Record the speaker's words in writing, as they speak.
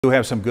We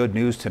have some good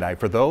news tonight.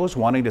 For those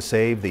wanting to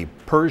save the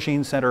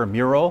Pershing Center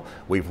mural,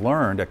 we've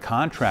learned a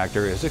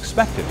contractor is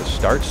expected to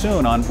start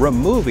soon on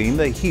removing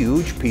the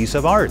huge piece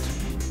of art.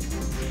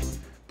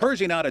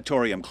 Pershing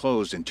Auditorium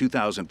closed in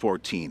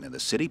 2014 and the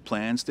city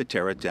plans to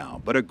tear it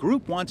down. But a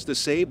group wants to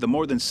save the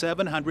more than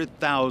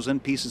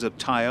 700,000 pieces of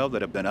tile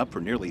that have been up for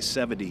nearly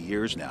 70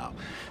 years now.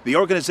 The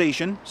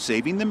organization,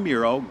 Saving the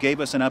Mural, gave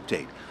us an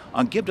update.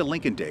 On Give to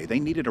Lincoln Day,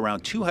 they needed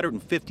around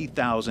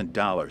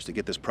 $250,000 to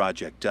get this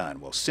project done.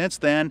 Well, since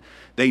then,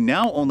 they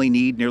now only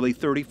need nearly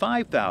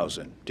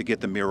 $35,000 to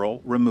get the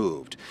mural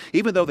removed.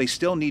 Even though they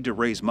still need to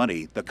raise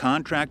money, the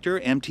contractor,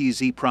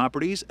 MTZ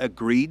Properties,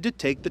 agreed to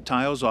take the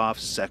tiles off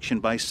section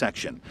by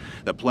section.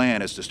 The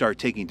plan is to start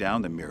taking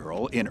down the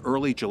mural in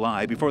early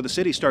July before the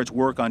city starts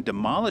work on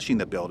demolishing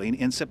the building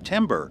in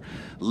September.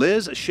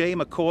 Liz Shea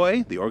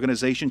McCoy, the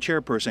organization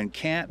chairperson,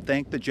 can't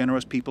thank the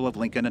generous people of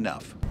Lincoln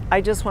enough. I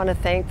just want to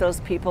thank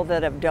those people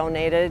that have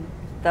donated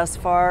thus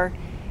far,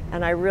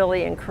 and I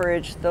really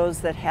encourage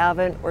those that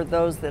haven't or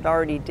those that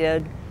already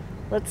did,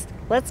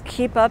 let's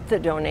keep up the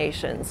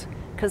donations,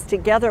 because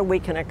together we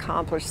can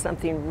accomplish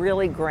something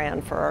really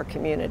grand for our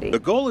community. The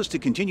goal is to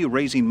continue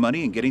raising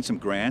money and getting some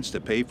grants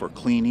to pay for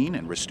cleaning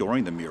and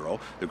restoring the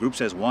mural. The group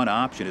says one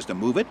option is to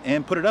move it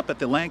and put it up at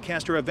the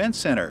Lancaster Event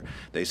Center.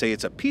 They say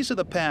it's a piece of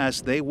the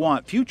past they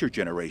want future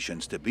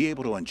generations to be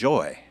able to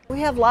enjoy. We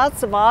have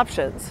lots of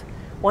options.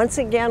 Once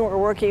again, we're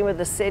working with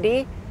the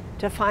city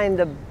to find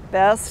the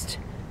best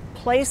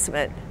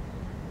placement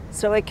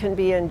so it can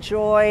be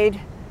enjoyed,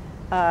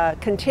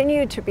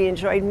 continue to be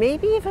enjoyed,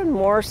 maybe even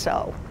more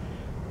so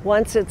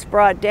once it's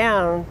brought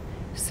down,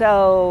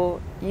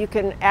 so you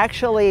can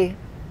actually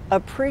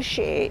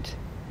appreciate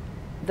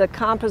the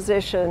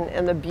composition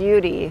and the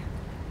beauty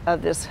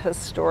of this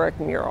historic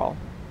mural.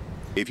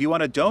 If you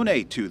want to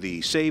donate to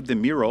the Save the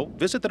Mural,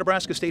 visit the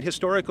Nebraska State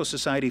Historical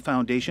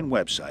Society-Foundation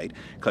website,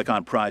 click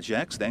on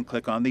Projects, then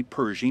click on the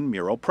Pershing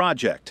Mural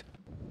Project.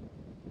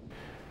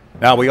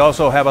 Now, we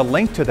also have a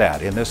link to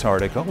that in this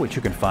article, which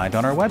you can find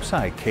on our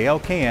website,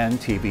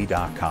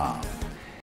 klkntv.com.